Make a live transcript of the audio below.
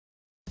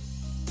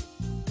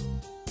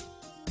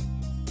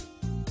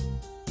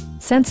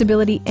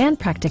sensibility, and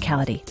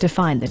practicality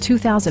define the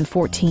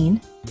 2014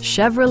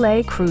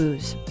 Chevrolet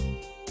Cruze.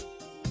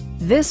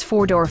 This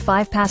four-door,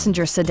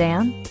 five-passenger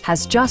sedan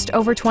has just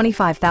over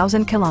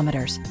 25,000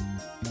 kilometers.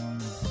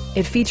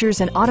 It features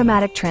an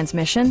automatic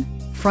transmission,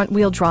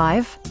 front-wheel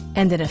drive,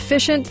 and an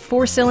efficient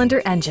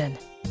four-cylinder engine.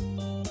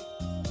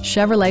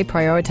 Chevrolet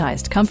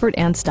prioritized comfort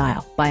and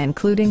style by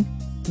including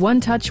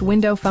one-touch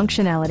window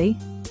functionality,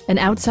 an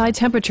outside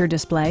temperature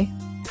display,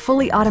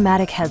 fully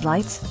automatic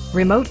headlights,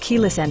 remote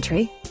keyless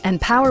entry,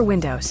 and power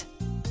windows.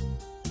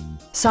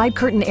 Side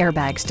curtain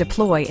airbags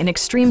deploy in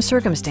extreme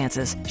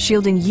circumstances,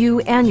 shielding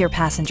you and your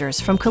passengers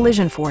from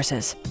collision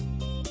forces.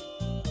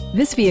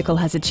 This vehicle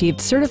has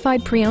achieved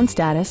certified pre-owned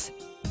status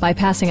by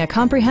passing a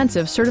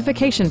comprehensive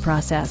certification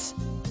process,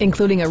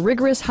 including a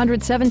rigorous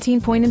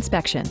 117-point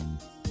inspection.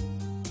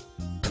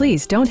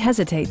 Please don't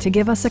hesitate to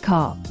give us a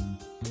call.